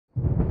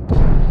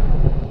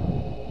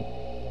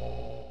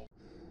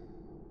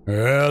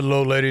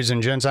Hello ladies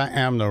and gents, I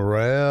am the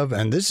Rev,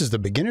 and this is the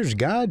beginner's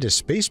guide to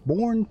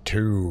SpaceBourne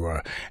 2.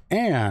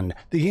 And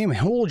the game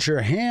holds your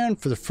hand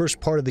for the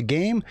first part of the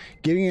game,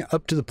 getting it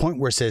up to the point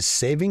where it says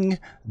saving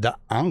the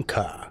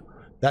Anka.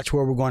 That's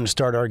where we're going to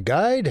start our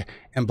guide,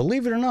 and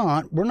believe it or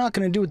not, we're not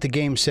going to do what the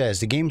game says.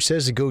 The game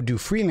says to go do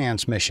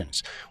freelance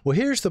missions. Well,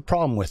 here's the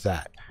problem with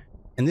that,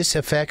 and this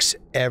affects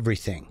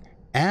everything.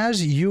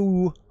 As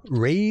you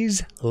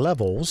raise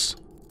levels,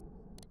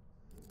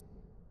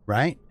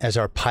 right, as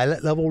our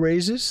pilot level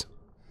raises,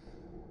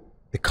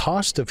 the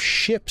cost of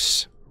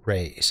ships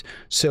raise.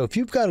 So if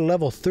you've got a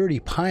level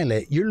 30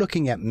 pilot, you're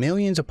looking at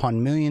millions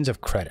upon millions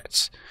of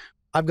credits.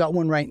 I've got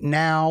one right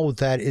now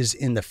that is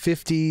in the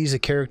 50s, a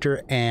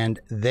character, and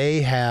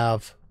they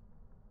have,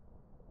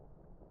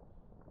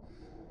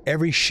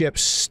 every ship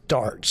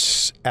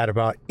starts at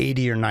about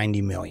 80 or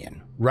 90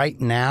 million. Right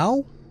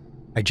now,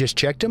 I just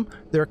checked them,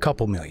 they're a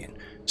couple million.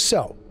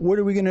 So what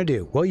are we going to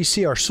do? Well, you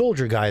see our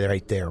soldier guy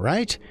right there,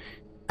 right?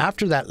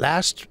 After that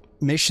last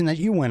mission that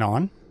you went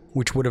on,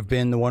 which would have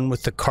been the one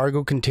with the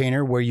cargo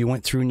container where you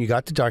went through and you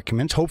got the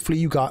documents, hopefully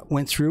you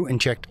went through and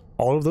checked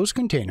all of those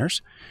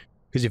containers,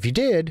 because if you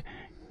did,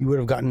 you would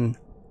have gotten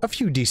a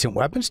few decent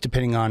weapons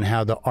depending on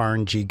how the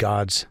RNG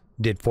gods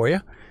did for you.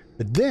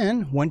 But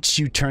then once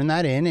you turn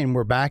that in and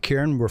we're back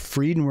here and we're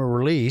freed and we're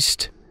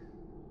released,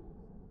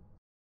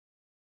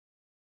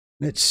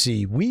 let's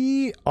see,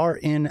 we are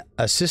in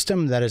a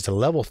system that is a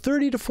level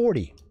 30 to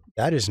 40.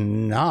 That is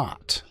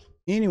not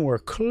anywhere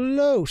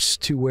close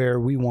to where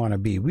we want to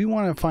be. We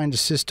want to find a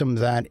system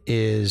that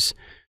is,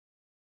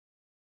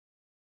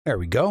 there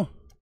we go,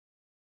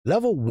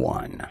 level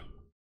 1.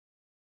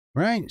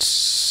 Right,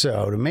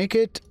 so to make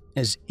it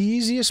as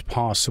easy as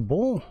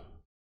possible,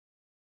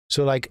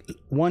 so like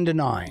 1 to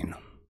 9.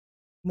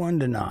 1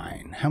 to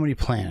 9. How many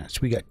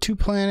planets? We got 2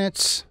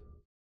 planets,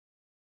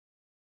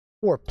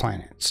 4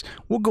 planets.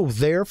 We'll go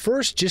there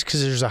first just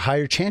because there's a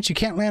higher chance. You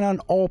can't land on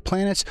all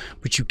planets,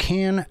 but you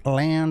can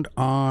land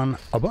on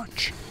a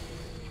bunch.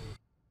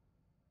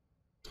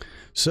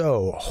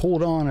 So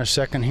hold on a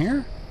second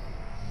here.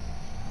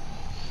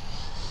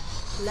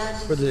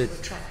 For the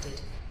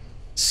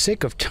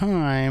sake of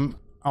time,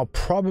 I'll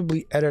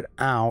probably edit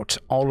out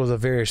all of the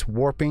various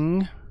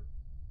warping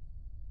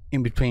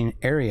in between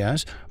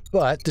areas,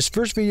 but this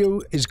first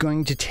video is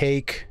going to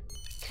take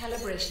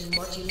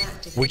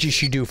what you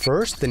should do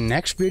first. The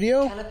next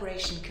video,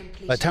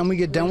 by the time we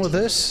get done with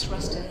this,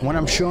 when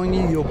I'm showing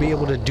you, you'll be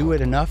able to do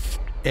it enough,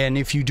 and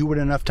if you do it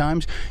enough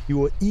times, you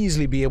will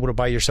easily be able to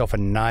buy yourself a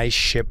nice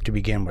ship to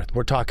begin with.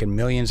 We're talking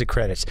millions of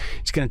credits.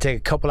 It's going to take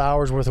a couple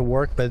hours worth of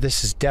work, but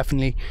this is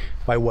definitely,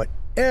 by what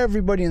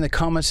everybody in the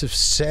comments have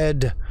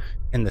said,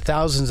 and the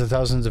thousands and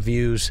thousands of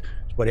views,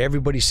 what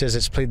everybody says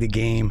that's played the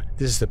game,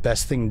 this is the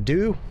best thing to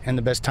do and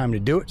the best time to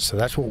do it, so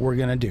that's what we're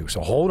going to do.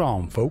 So hold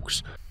on,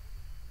 folks.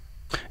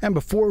 And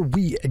before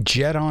we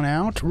jet on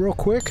out real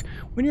quick,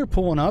 when you're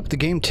pulling up, the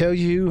game tells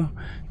you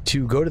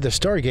to go to the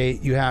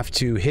Stargate. You have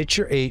to hit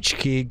your H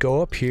key,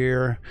 go up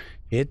here,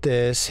 hit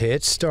this,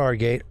 hit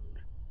Stargate.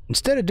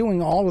 Instead of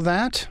doing all of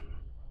that,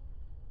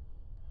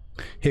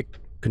 hit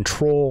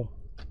Control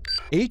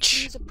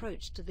H.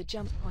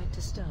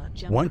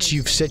 Once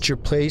you've set your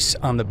place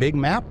on the big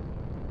map,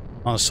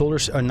 on the solar,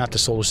 not the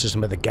solar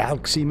system, but the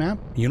galaxy map,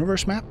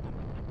 universe map,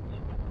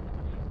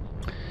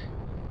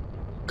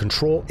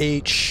 Control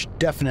H,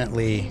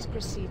 definitely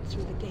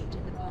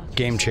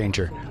game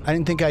changer. I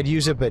didn't think I'd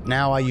use it, but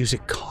now I use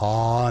it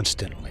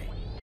constantly.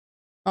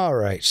 All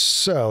right,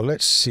 so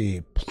let's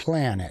see.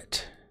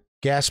 Planet.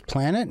 Gas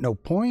planet, no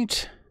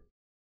point.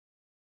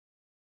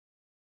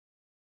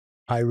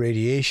 High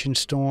radiation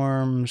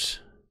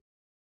storms.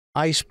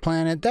 Ice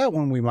planet, that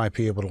one we might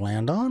be able to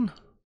land on.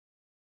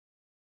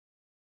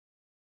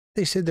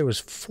 They said there was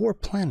 4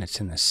 planets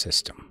in this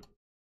system.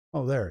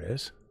 Oh, there it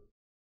is.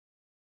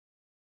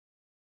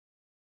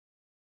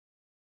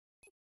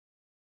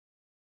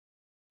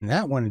 And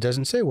that one, it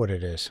doesn't say what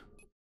it is.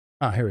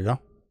 Ah, here we go.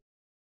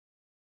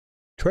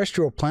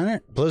 Terrestrial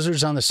planet,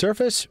 blizzards on the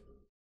surface.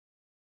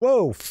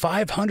 Whoa,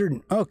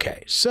 500.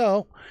 Okay,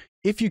 so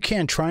if you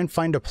can, try and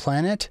find a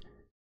planet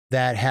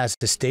that has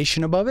the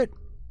station above it.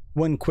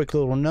 One quick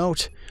little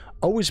note,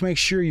 always make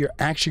sure you're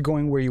actually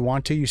going where you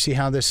want to. You see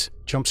how this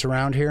jumps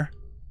around here?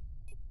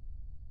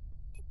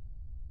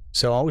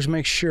 So always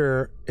make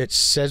sure it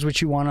says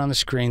what you want on the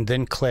screen,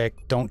 then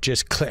click. Don't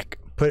just click.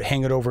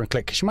 Hang it over and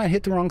click, because you might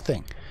hit the wrong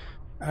thing.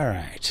 All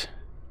right.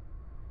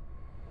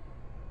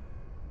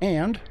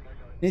 And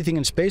anything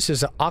in space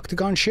is an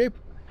octagon shape.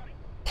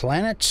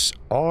 Planets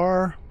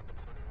are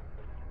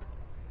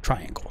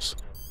triangles.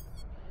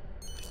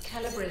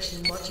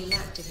 Calibration module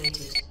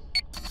activated.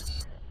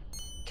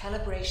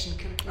 Calibration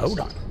completed.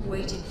 Hold on.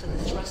 Waiting for the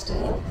thruster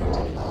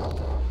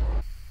input.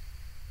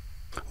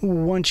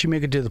 Once you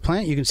make it to the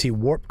planet, you can see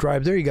warp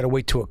drive there. You got to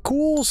wait till it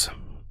cools.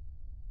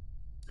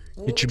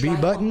 Hit your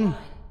B button.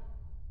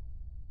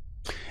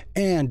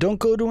 And don't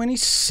go to any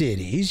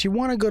cities. You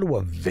want to go to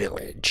a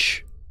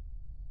village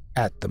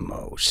at the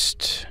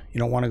most. You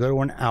don't want to go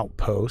to an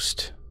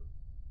outpost.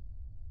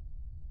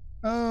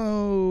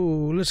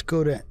 Oh, let's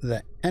go to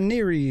the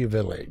Aniri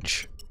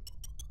village.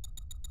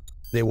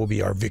 They will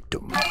be our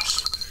victims.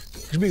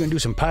 Because we're going to do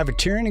some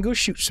privateering and go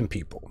shoot some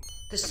people.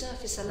 The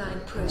surface align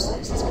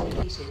process is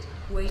completed,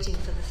 waiting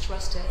for the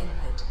thruster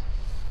input.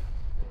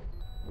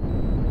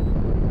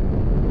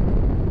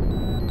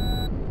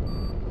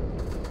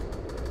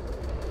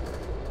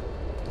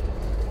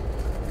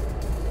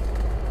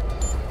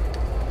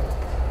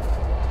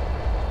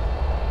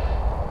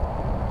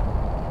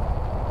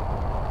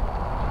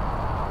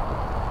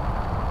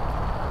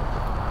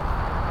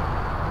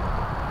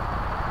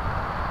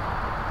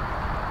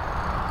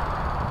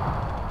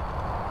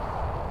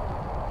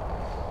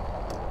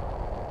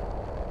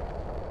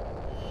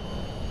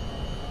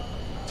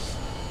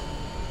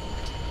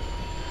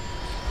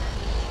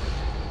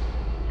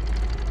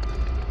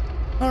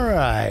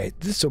 Alright,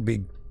 this will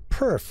be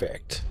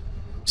perfect.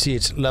 See,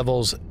 it's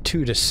levels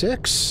 2 to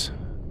 6.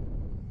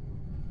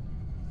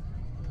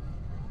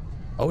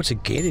 Oh, it's a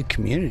gated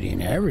community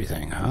and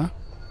everything, huh?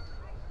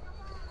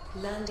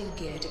 Landing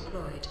gear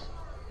deployed.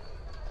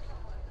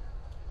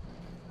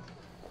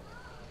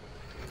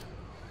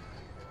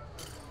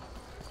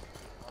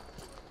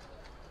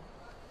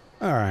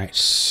 Alright,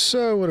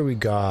 so what do we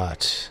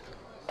got?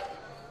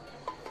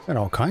 Got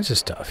all kinds of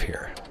stuff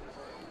here.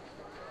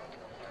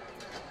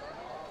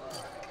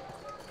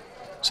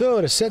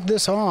 So to set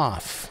this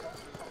off,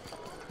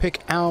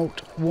 pick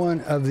out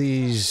one of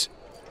these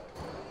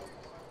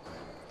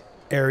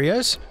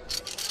areas.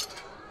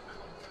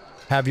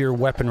 Have your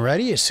weapon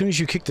ready. As soon as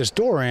you kick this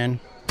door in,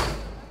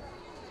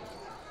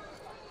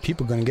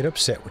 people are going to get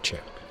upset with you.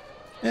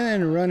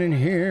 And then run in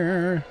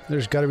here.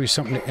 There's got to be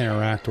something to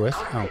interact with.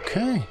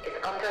 Okay. Is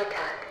under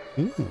attack.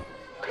 Ooh.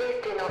 Please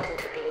do not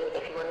intervene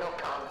if you are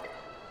not armed.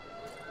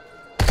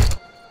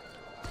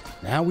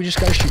 Now we just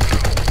got to shoot people.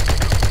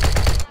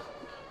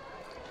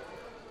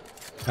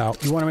 Now,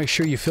 you want to make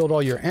sure you filled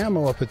all your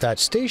ammo up at that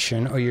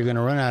station, or you're going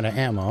to run out of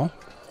ammo.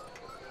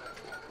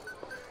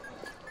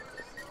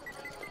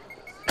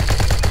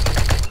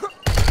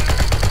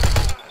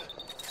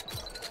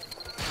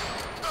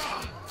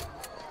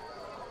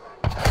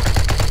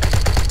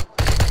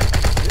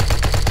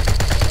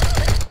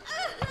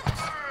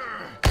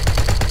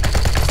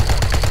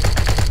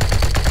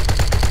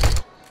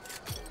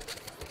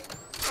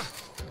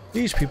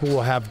 These people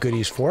will have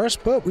goodies for us,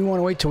 but we want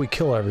to wait till we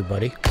kill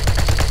everybody.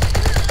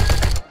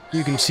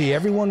 You can see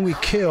everyone we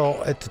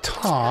kill at the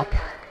top,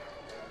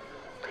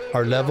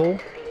 our level,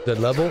 the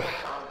level,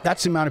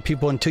 that's the amount of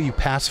people until you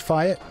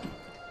pacify it.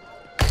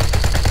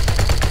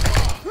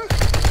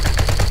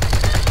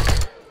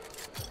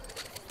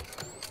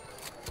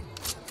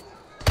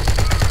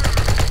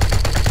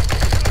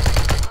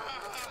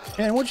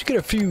 And once you get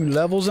a few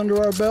levels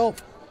under our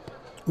belt,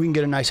 we can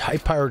get a nice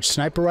high-powered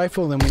sniper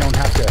rifle, and then we don't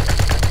have to,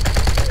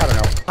 I don't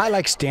know. I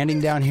like standing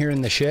down here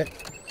in the shit.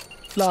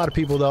 A lot of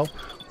people, though.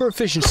 For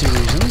efficiency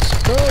reasons.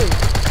 Oh.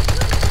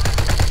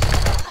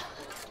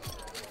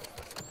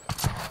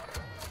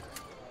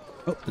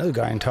 Oh, another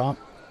guy on top.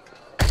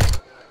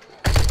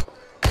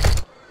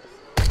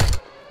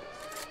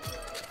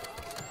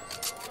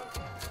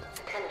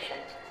 Attention.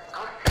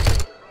 Our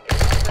city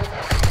is under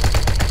attack.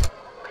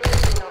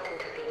 Please do not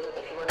intervene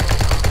if you are not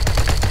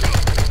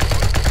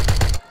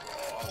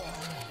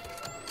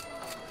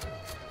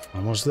armed.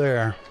 Almost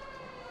there.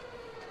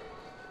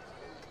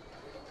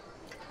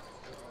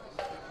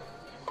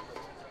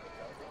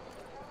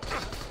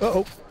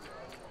 Uh-oh.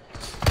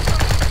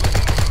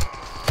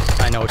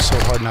 I know it's so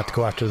hard not to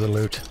go after the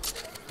loot.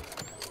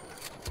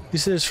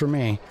 This is for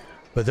me.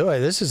 But though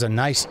this is a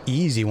nice,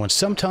 easy one.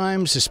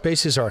 Sometimes the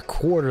spaces are a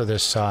quarter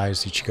this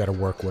size that you got to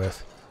work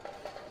with.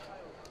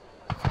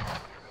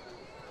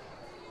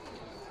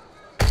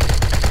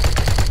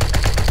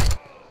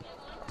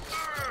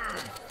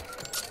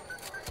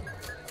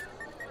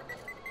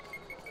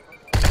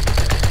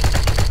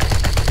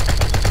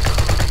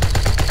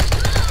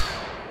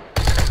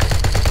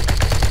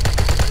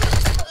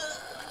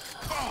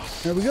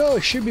 There we go,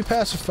 it should be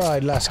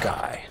pacified, last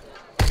guy.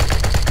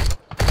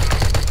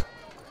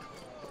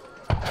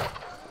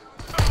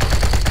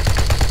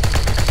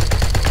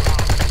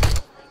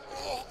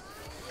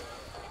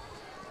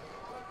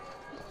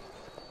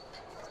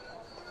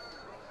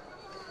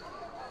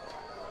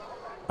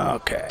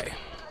 Okay.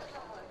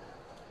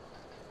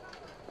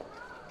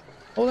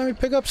 Oh, let me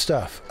pick up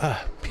stuff.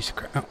 Ah, piece of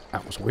crap. Oh,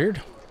 that was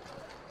weird.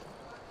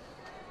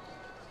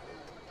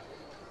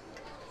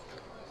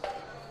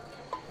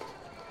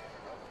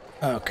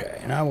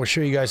 Okay, now we'll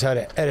show you guys how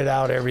to edit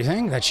out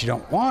everything that you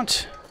don't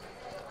want.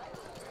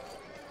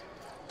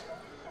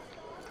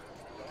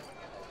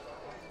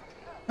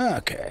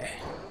 Okay.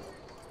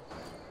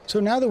 So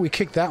now that we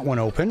kicked that one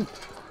open,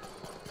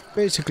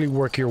 basically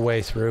work your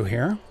way through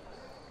here.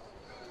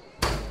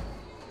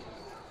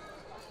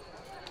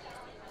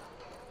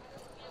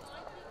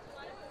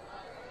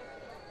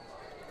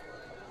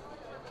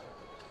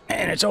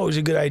 And it's always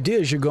a good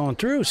idea as you're going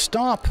through,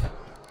 stop.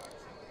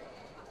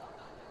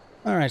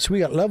 Alright, so we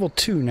got level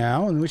 2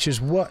 now, which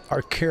is what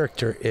our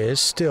character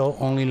is. Still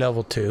only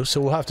level 2, so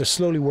we'll have to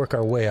slowly work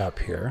our way up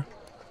here.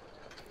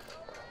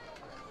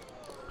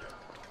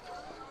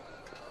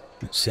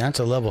 See, that's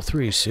a level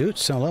 3 suit,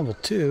 so level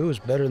 2 is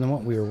better than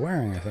what we were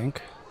wearing, I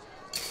think.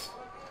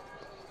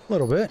 A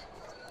little bit.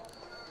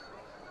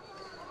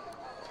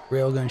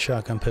 Railgun,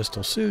 shotgun,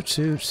 pistol, suit.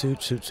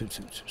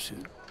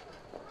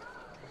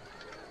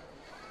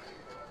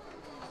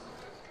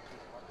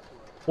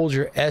 Hold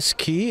your S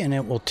key and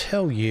it will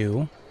tell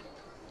you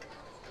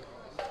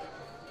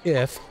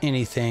if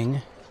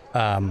anything.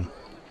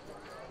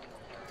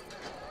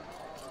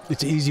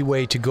 It's an easy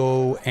way to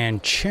go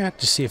and check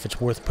to see if it's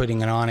worth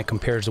putting it on. It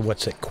compares to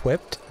what's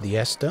equipped. The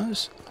S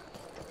does.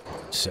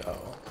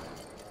 So.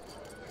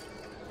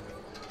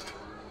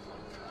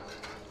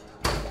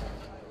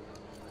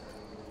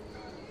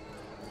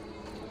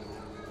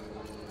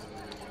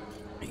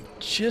 I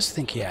just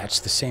think, yeah, it's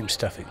the same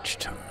stuff each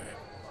time.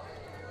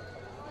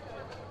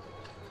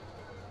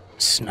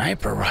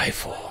 Sniper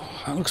rifle.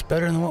 That looks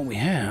better than what we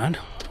had.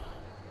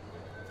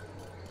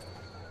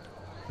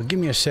 But give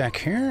me a sec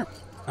here.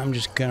 I'm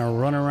just gonna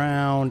run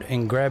around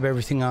and grab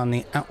everything on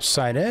the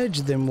outside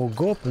edge, then we'll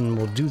go up and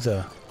we'll do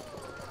the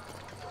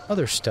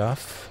other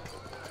stuff.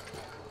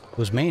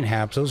 Those main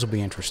habs, those will be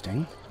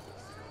interesting.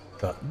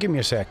 But give me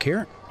a sec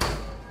here.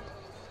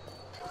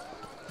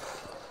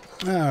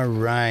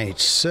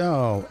 Alright,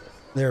 so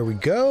there we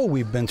go.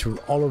 We've been through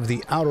all of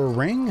the outer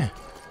ring.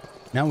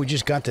 Now we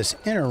just got this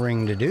inner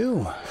ring to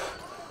do.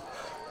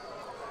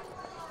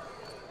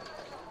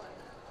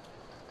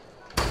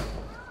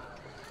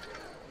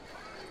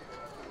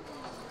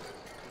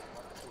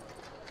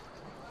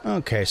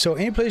 Okay, so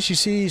any place you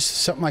see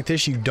something like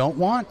this you don't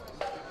want,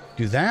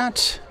 do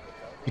that,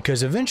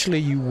 because eventually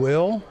you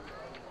will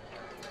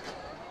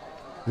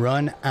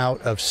run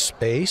out of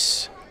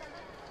space.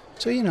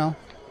 So, you know,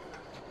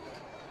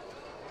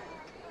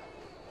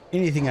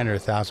 anything under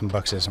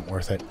 $1,000 isn't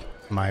worth it,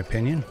 in my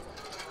opinion.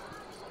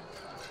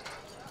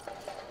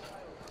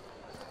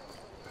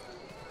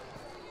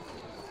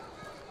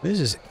 This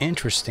is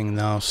interesting,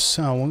 though,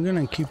 so we're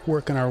gonna keep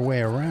working our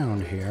way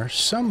around here.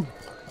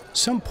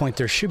 Some point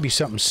there should be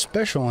something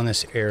special in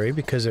this area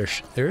because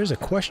there is a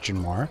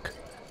question mark.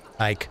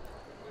 Like,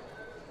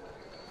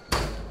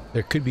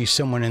 there could be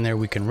someone in there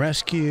we can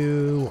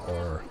rescue,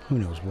 or who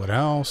knows what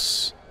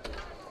else.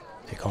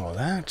 Take all of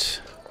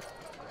that.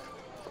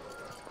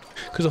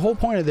 Because the whole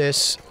point of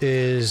this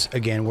is,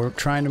 again, we're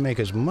trying to make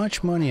as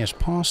much money as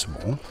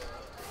possible.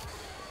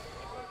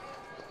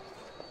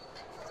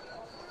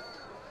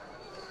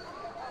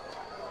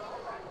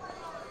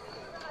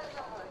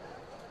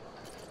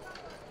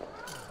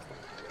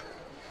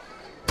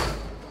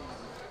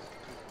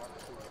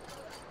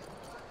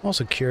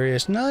 Also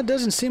curious. No, it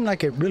doesn't seem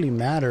like it really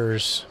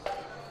matters.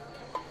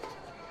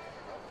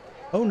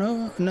 Oh,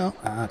 no.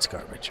 That's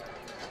garbage.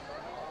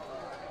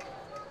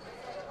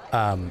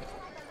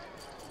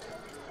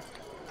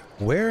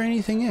 Where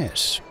anything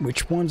is.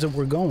 Which ones that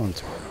we're going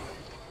through.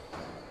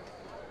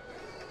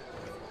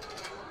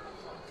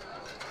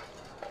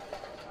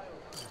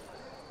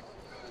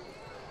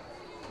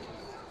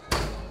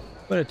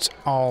 But it's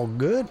all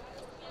good.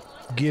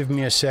 Give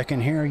me a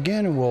second here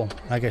again and we'll,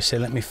 like I said,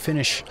 let me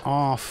finish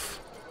off.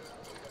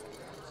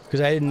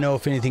 Because I didn't know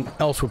if anything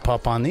else would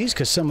pop on these,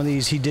 because some of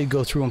these he did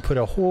go through and put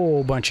a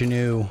whole bunch of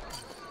new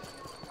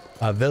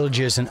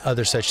villages and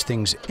other such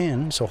things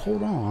in, so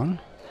hold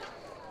on.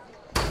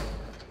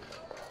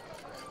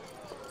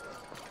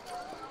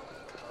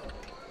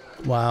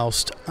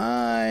 Whilst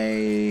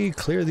I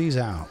clear these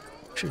out.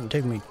 Shouldn't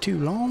take me too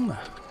long.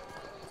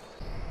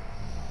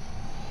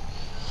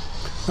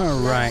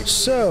 Alright,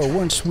 so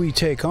once we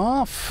take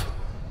off,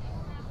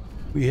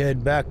 we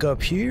head back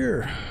up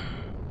here.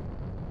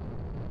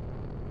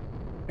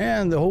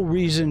 And the whole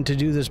reason to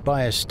do this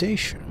by a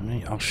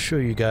station, I'll show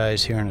you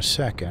guys here in a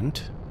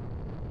second.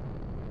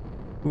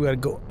 We gotta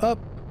go up.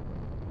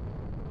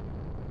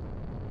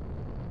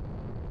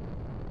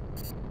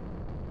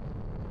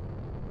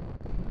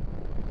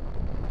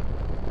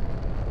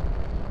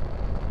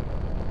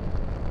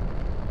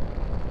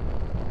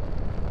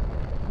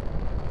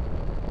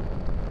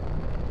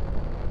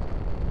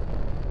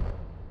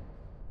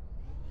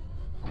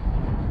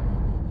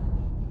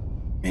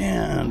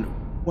 And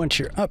once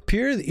you're up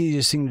here, the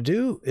easiest thing to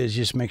do is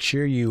just make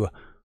sure you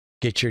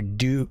get your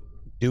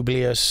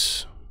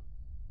dubious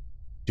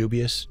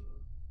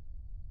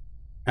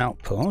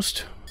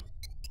outpost.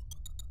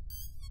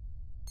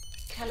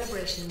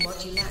 Calibration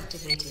module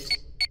activated.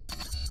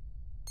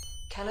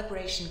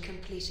 Calibration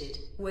completed.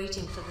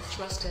 Waiting for the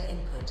thruster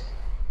input.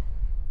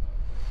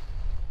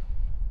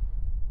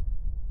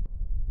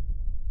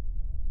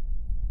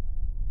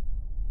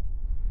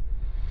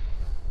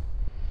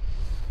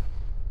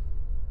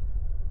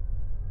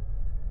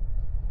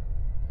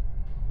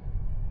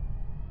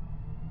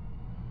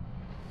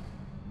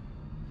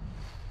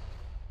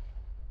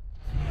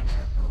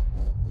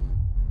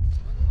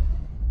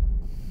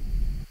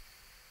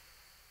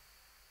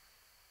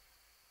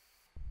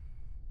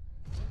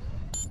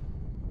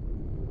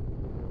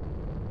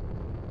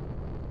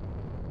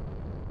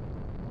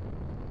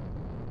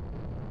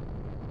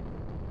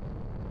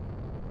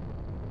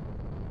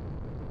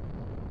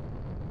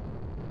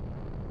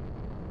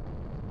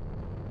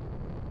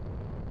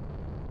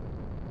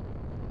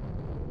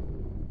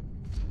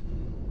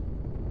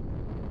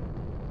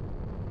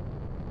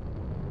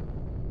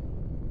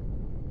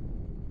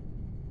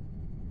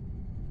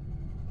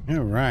 All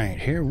right,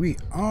 here we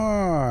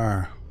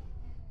are.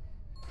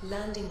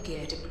 Landing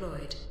gear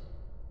deployed.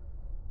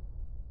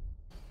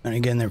 And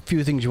again, there are a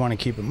few things you want to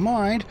keep in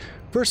mind.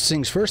 First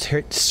things first,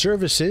 hit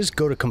services,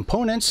 go to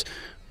components.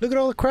 Look at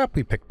all the crap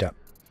we picked up.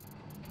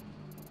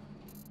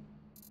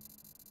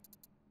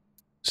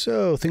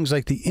 So things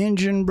like the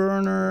engine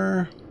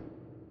burner,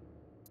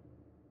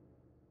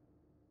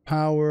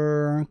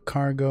 power,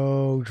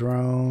 cargo,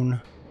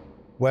 drone,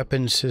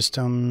 weapon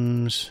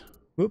systems,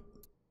 whoop,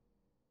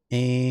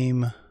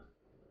 aim.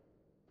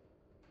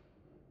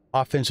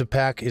 Offensive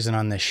pack isn't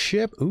on this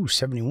ship. Ooh,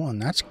 71,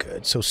 that's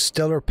good. So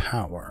stellar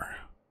power.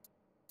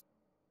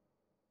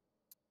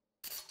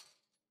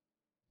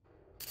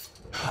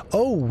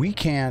 Oh, we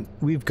can't,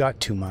 we've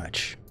got too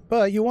much.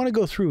 But you want to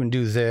go through and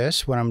do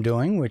this, what I'm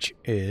doing, which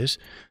is,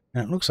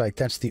 and it looks like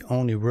that's the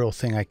only real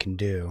thing I can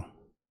do,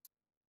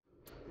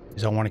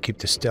 is I want to keep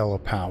the stellar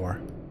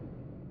power.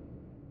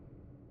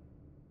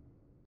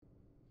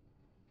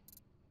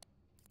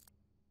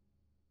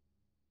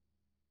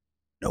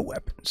 No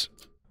weapons.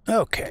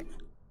 Okay.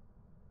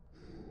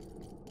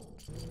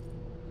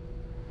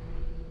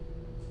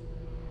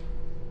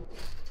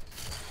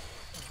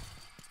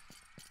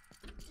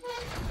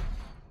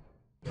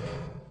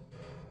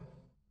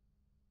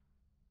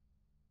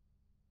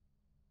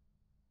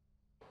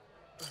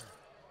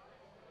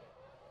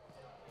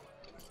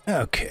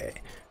 Okay,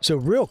 so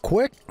real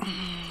quick,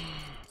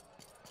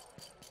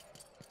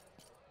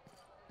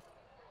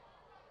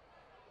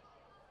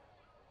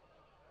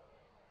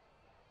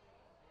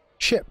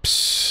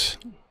 ships.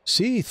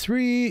 See,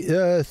 3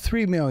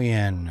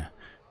 million.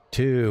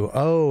 2.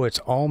 Oh, it's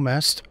all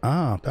messed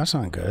up. That's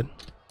not good.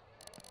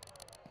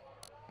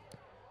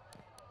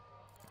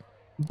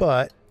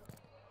 But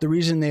the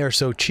reason they are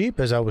so cheap,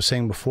 as I was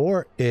saying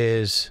before,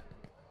 is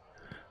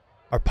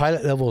our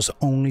pilot level is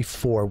only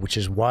 4, which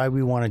is why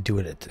we want to do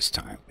it at this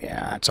time.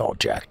 Yeah, it's all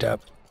jacked up.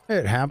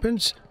 It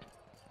happens.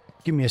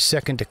 Give me a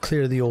second to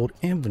clear the old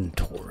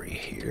inventory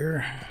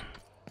here.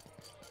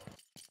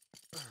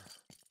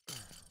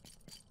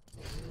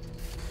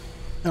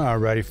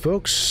 Alrighty,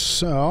 folks.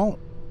 So,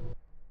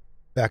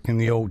 back in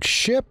the old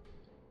ship.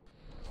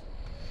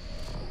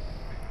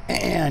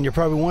 And you're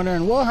probably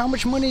wondering, well, how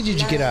much money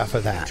did you get off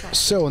of that?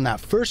 So, in that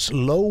first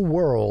low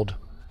world,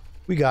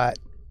 we got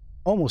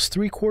almost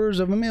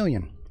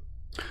 $750,000.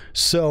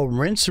 So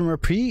rinse and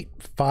repeat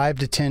 5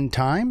 to 10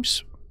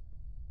 times.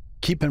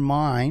 Keep in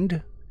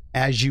mind,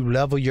 as you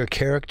level your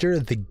character,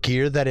 the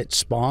gear that it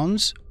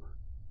spawns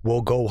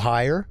will go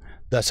higher.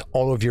 Thus,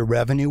 all of your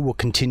revenue will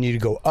continue to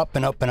go up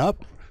and up and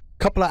up.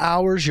 Couple of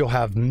hours, you'll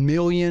have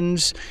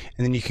millions,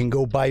 and then you can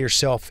go buy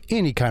yourself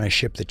any kind of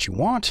ship that you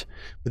want.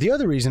 But the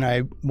other reason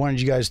I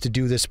wanted you guys to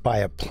do this by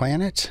a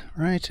planet,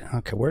 right?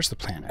 Okay, where's the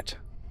planet?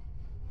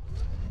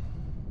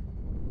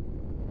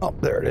 Oh,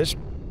 there it is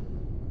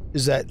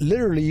that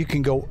literally you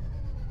can go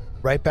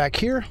right back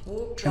here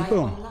and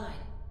boom.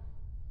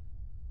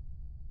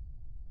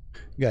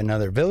 You got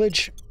another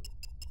village.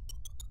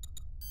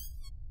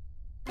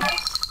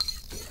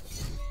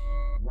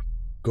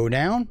 Go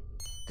down,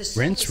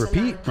 rinse,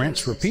 repeat,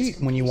 rinse,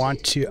 repeat. When you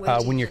want to,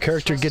 when your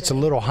character gets a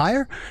little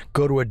higher,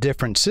 go to a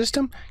different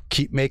system,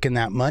 keep making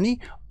that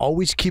money.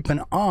 Always keep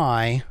an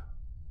eye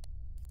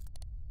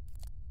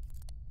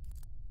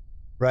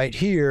right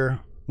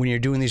here when you're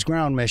doing these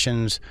ground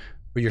missions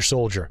for your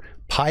soldier.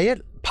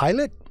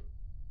 Pilot,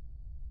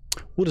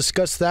 we'll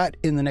discuss that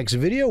in the next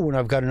video when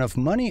I've got enough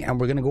money and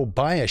we're going to go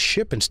buy a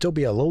ship and still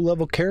be a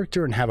low-level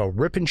character and have a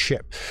ripping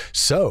ship.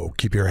 So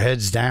keep your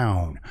heads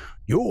down.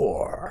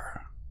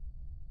 Your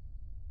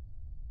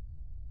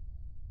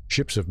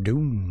ships of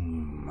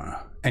doom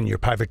and your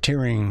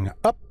privateering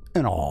up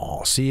and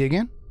all. See you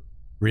again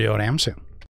real damn soon.